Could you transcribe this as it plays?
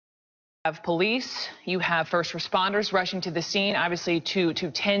Have police, you have first responders rushing to the scene, obviously to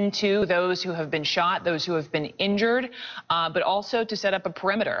tend to those who have been shot, those who have been injured, but also to set up a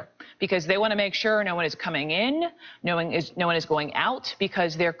perimeter because they want to make sure no one is coming in, no one is going out,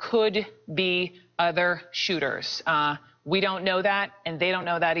 because there could be other shooters. We don't know that, and they don't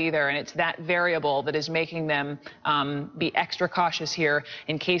know that either, and it's that variable that is making them be extra cautious here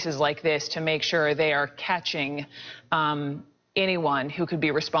in cases like this to make sure they are catching anyone who could be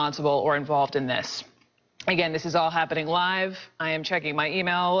responsible or involved in this. Again, this is all happening live. I am checking my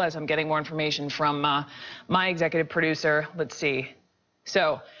email as I'm getting more information from my executive producer. Let's see.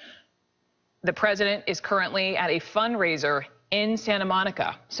 So the president is currently at a fundraiser in Santa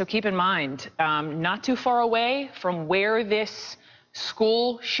Monica. So keep in mind, not too far away from where this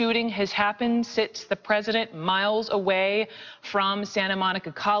school shooting has happened sits the president, miles away from Santa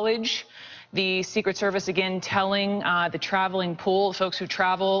Monica College. The Secret Service, again, telling the traveling pool, folks who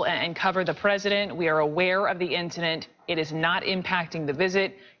travel and cover the president, we are aware of the incident. It is not impacting the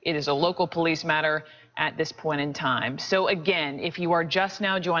visit. It is a local police matter at this point in time. So again, if you are just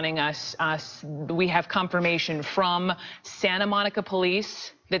now joining us, we have confirmation from Santa Monica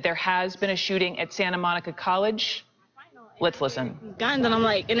Police that there has been a shooting at Santa Monica College. Let's listen. Guns, and I'm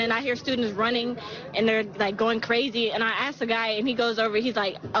like, and then I hear students running and they're like going crazy, and I asked the guy and he goes over, he's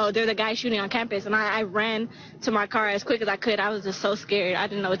like, oh, they're the guy shooting on campus, and I ran to my car as quick as I could. I was just so scared. I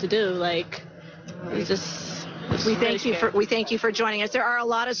didn't know what to do. Like, it's just we thank you for joining us. There are a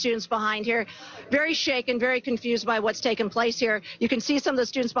lot of students behind here, very shaken, very confused by what's taken place here. You can see some of the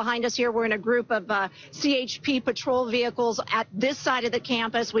students behind us here. We're in a group of CHP patrol vehicles at this side of the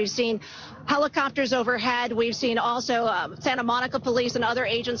campus. We've seen helicopters overhead. We've seen also Santa Monica Police and other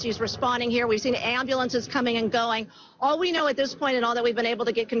agencies responding here. We've seen ambulances coming and going. All we know at this point, and all that we've been able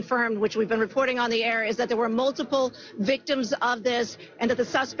to get confirmed, which we've been reporting on the air, is that there were multiple victims of this and that the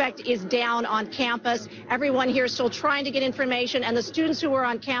suspect is down on campus. Everyone here is still trying to get information, and the students who were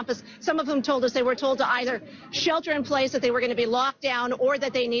on campus, some of them told us they were told to either shelter in place, that they were going to be locked down, or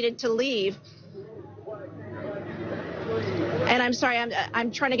that they needed to leave. And I'm sorry,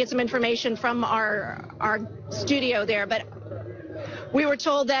 I'm trying to get some information from our studio there, but we were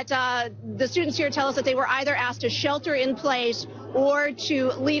told that the students here tell us that they were either asked to shelter in place or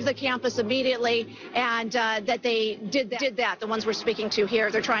to leave the campus immediately, and that they did that. The ones we're speaking to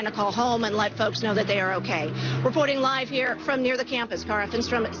here, they're trying to call home and let folks know that they are okay. Reporting live here from near the campus, Cara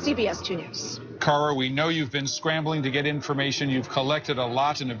Finstrom, CBS 2 News. Cara, we know you've been scrambling to get information. You've collected a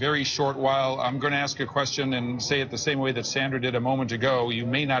lot in a very short while. I'm going to ask a question and say it the same way that Sandra did a moment ago. You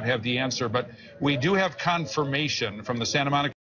may not have the answer, but we do have confirmation from the Santa Monica